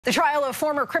The trial of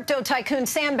former crypto tycoon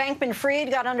Sam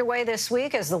Bankman-Fried got underway this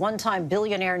week as the one-time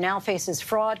billionaire now faces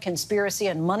fraud, conspiracy,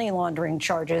 and money laundering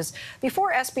charges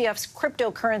before SBF's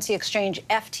cryptocurrency exchange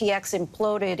FTX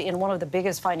imploded in one of the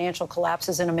biggest financial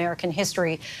collapses in American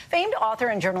history. Famed author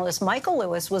and journalist Michael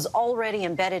Lewis was already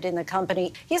embedded in the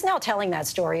company. He's now telling that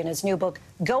story in his new book,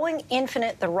 Going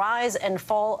Infinite, The Rise and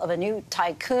Fall of a New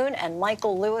Tycoon. And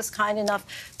Michael Lewis, kind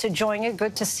enough to join you.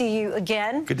 Good to see you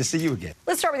again. Good to see you again.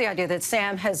 Let's start with the idea that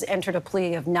Sam has entered a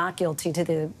plea of not guilty to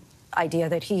the idea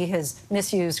that he has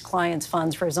misused clients'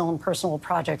 funds for his own personal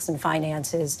projects and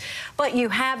finances. But you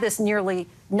have this nearly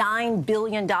 $9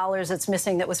 billion that's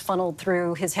missing that was funneled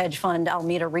through his hedge fund,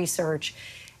 Alameda Research.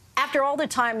 After all the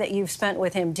time that you've spent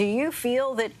with him, do you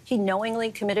feel that he knowingly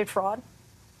committed fraud?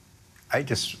 I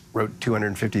just wrote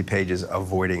 250 pages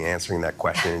avoiding answering that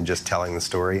question and just telling the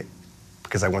story,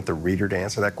 because I want the reader to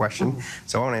answer that question.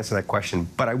 So I won't answer that question,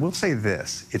 but I will say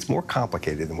this. It's more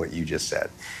complicated than what you just said.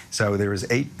 So there was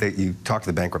that you talk to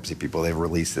the bankruptcy people, they've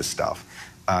released this stuff.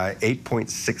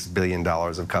 $8.6 billion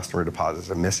of customer deposits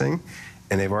are missing,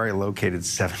 and they've already located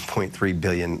 $7.3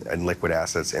 billion in liquid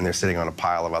assets, and they're sitting on a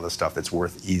pile of other stuff that's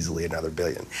worth easily another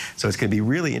billion. So it's gonna be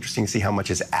really interesting to see how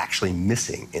much is actually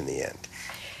missing in the end.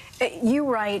 You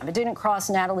write, it didn't cross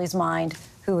Natalie's mind,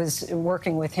 who was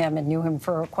working with him and knew him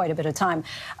for quite a bit of time,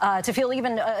 to feel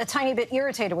even a tiny bit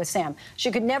irritated with Sam. She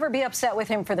could never be upset with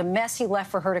him for the mess he left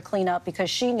for her to clean up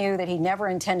because she knew that he never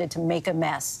intended to make a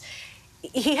mess.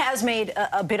 He has made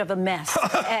a bit of a mess.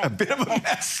 A bit of a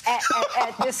mess.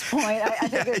 At this point, I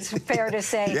think it's fair to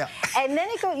say. Yeah. And then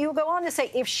you go on to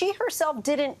say, if she herself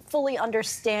didn't fully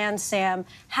understand Sam,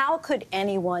 how could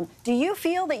anyone? Do you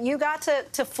feel that you got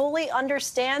to fully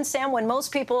understand Sam when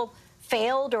most people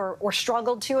failed or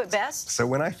struggled to at best? So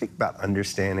when I think about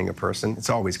understanding a person,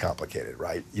 it's always complicated,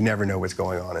 right? You never know what's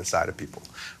going on inside of people.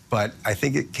 But I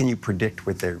think, can you predict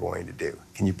what they're going to do?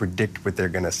 Can you predict what they're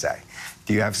going to say?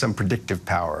 Do you have some predictive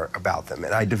power about them?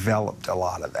 And I developed a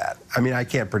lot of that. I mean, I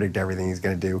can't predict everything he's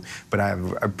going to do, but I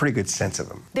have a pretty good sense of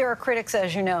him. There are critics,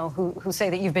 as you know, who say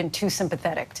that you've been too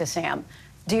sympathetic to Sam.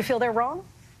 Do you feel they're wrong?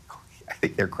 I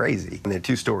think they're crazy. And there are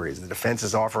two stories. The defense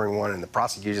is offering one and the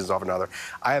prosecution is offering another.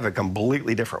 I have a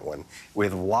completely different one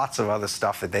with lots of other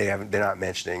stuff that they're not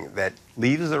mentioning that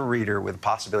leaves the reader with the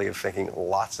possibility of thinking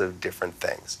lots of different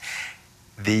things.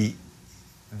 In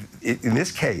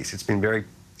this case, it's been very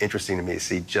interesting to me to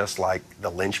see, just like the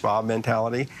lynch mob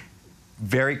mentality,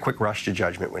 very quick rush to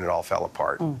judgment when it all fell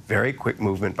apart. Very quick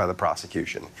movement by the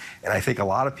prosecution. And I think a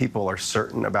lot of people are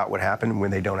certain about what happened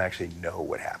when they don't actually know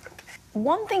what happened.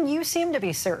 One thing you seem to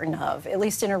be certain of, at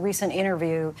least in a recent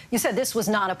interview, you said this was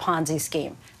not a Ponzi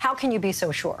scheme. How can you be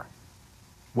so sure?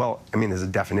 Well, I mean, there's a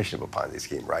definition of a Ponzi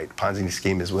scheme, right? A Ponzi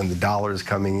scheme is when the dollars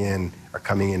coming in are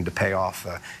coming in to pay off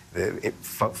the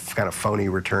kind of phony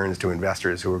returns to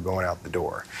investors who are going out the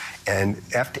door. And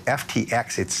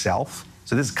FTX itself,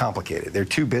 so this is complicated. There are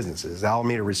two businesses,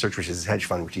 Alameda Research, which is his hedge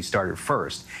fund, which he started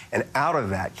first, and out of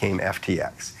that came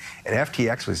FTX. And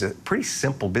FTX was a pretty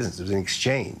simple business. It was an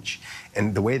exchange.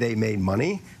 And the way they made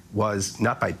money was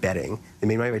not by betting. They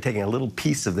made money by taking a little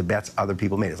piece of the bets other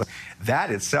people made.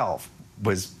 That itself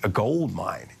was a gold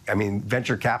mine. I mean,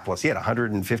 venture capitalists, he had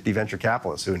 150 venture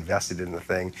capitalists who invested in the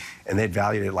thing, and they'd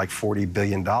valued it at like $40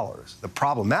 billion. The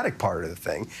problematic part of the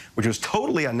thing, which was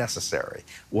totally unnecessary,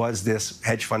 was this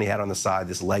hedge fund he had on the side,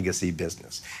 this legacy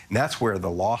business. And that's where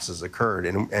the losses occurred,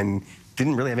 and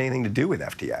didn't really have anything to do with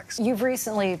FTX. You've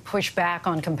recently pushed back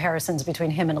on comparisons between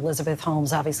him and Elizabeth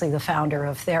Holmes, obviously the founder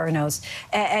of Theranos.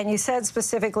 And you said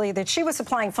specifically that she was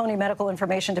supplying phony medical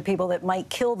information to people that might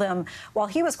kill them, while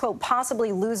he was, quote,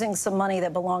 possibly losing some money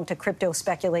that belonged to crypto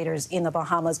speculators in the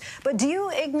Bahamas. But do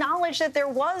you acknowledge that there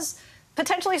was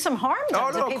potentially some harm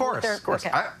done to people? Oh, no, of course.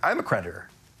 Okay. I'm a creditor.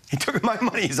 He took my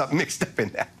money. He's mixed up in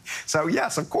that. So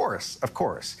yes, of course.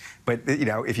 But you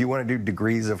know, if you want to do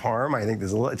degrees of harm, I think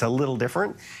it's a little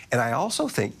different. And I also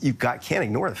think you can't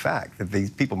ignore the fact that these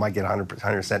people might get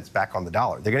 100 cents back on the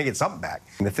dollar. They're going to get something back.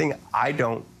 And the thing I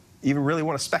don't even really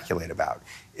want to speculate about,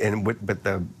 but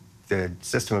the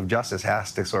system of justice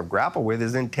has to sort of grapple with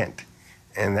is intent,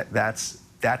 and that's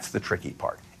the tricky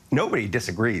part. Nobody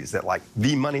disagrees that, like,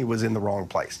 the money was in the wrong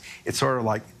place. It's sort of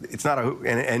like, it's not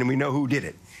and we know who did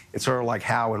it. It's sort of like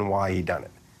how and why he done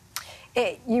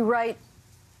it. You write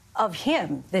of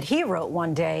him that he wrote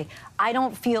one day. I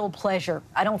don't feel pleasure.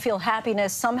 I don't feel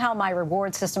happiness. Somehow my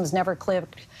reward system's never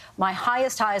clicked. My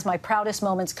highest highs, my proudest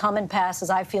moments come and pass as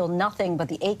I feel nothing but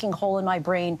the aching hole in my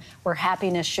brain where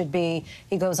happiness should be.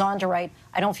 He goes on to write,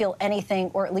 I don't feel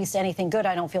anything, or at least anything good.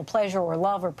 I don't feel pleasure or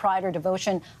love or pride or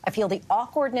devotion. I feel the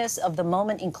awkwardness of the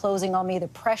moment enclosing on me, the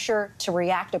pressure to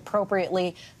react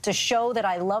appropriately, to show that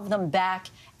I love them back,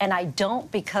 and I don't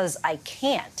because I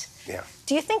can't. Yeah.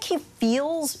 Do you think he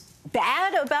feels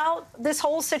bad about this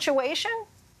whole situation?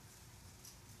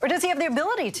 Or does he have the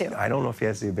ability to? I don't know if he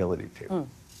has the ability to.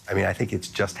 I mean, I think it's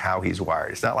just how he's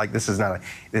wired. It's not like this isn't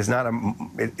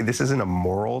a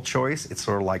moral choice. It's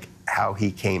sort of like how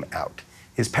he came out.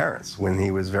 His parents, when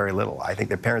he was very little, I think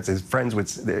their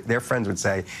friends would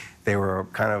say they were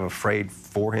kind of afraid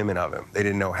for him and of him. They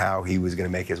didn't know how he was going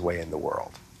to make his way in the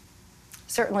world.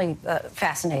 Certainly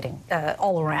fascinating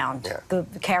all around, yeah.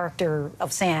 the character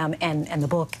of Sam and the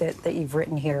book that you've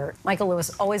written here. Michael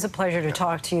Lewis, always a pleasure to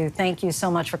talk to you. Thank you so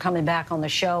much for coming back on the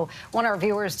show. I want our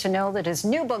viewers to know that his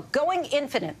new book, Going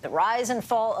Infinite, The Rise and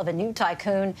Fall of a New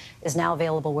Tycoon, is now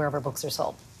available wherever books are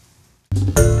sold.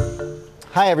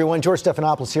 Hi, everyone. George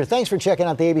Stephanopoulos here. Thanks for checking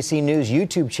out the ABC News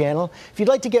YouTube channel. If you'd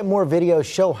like to get more videos,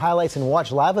 show highlights, and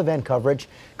watch live event coverage,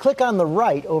 click on the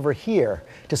right over here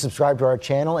to subscribe to our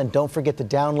channel. And don't forget to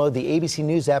download the ABC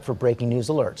News app for breaking news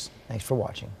alerts. Thanks for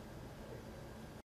watching.